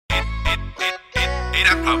Hey,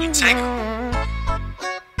 that probably take him.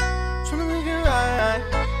 Tryna make it right.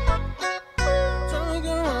 Tryna make it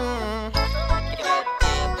right.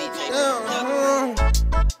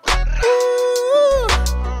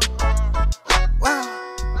 Wow.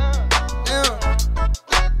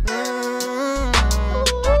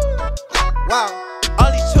 Wow.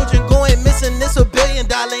 All these children going missing, it's $1 billion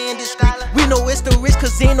industry. We know it's the rich,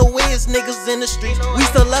 cause ain't no way it's niggas in the streets. We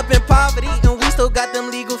still up in poverty, and we still got them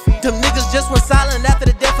legal fees. Them niggas just went silent after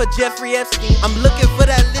the death of Jeffrey Epstein. I'm looking for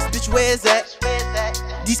that list, bitch, where is that?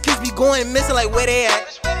 These kids be going missing, like where they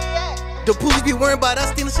at? The police be worrying about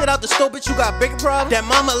us stealing shit out the store, bitch, you got bigger problems. That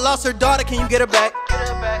mama lost her daughter, can you get her back?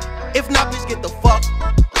 If not, bitch, get the fuck.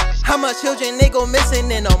 How much children they go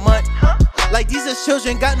missing in a month? Like these are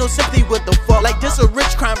children, got no sympathy with the fuck. Like this a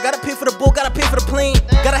rich crime, gotta pay for the boat, gotta pay for the plane.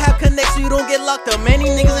 Gotta have connects so you don't get locked up. Man,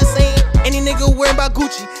 these niggas insane. Any nigga worrying about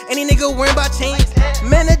Gucci, any nigga worrying about chains.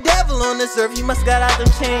 Man, the devil on this earth, he must got out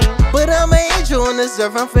them chains. But I'm an angel on this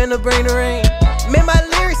earth, I'm finna bring the rain. Man, my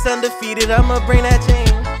lyrics undefeated, I'ma bring that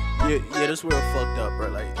change. Yeah, this world fucked up, bro.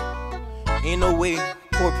 Like, ain't no way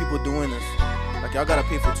poor people doing this. Like, y'all gotta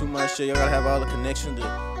pay for too much shit, y'all gotta have all the connections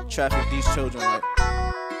to traffic these children, like.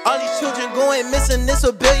 All these children going missing, it's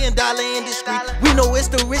 $1 billion industry. We know it's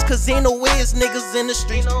the rich, cause ain't no way it's niggas in the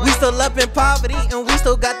streets. We still up in poverty, and we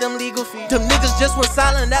still got them legal fees. Them niggas just went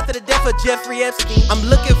silent after the death of Jeffrey Epstein. I'm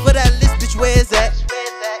looking for that list, bitch, where is that?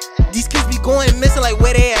 These kids be going missing, like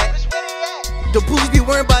where they at? The police be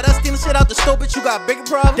worrying about us stealing shit out the store, bitch, you got bigger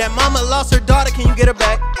problems. That mama lost her daughter, can you get her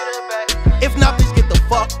back? If not, bitch, get the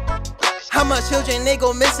fuck. How much children they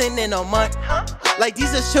go missing in a month? Like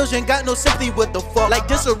these are children, got no sympathy with the fuck. Like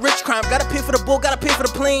this a rich crime, gotta pay for the boat, gotta pay for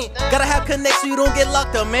the plane. Gotta have connects so you don't get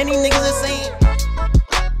locked up. Man, these niggas insane.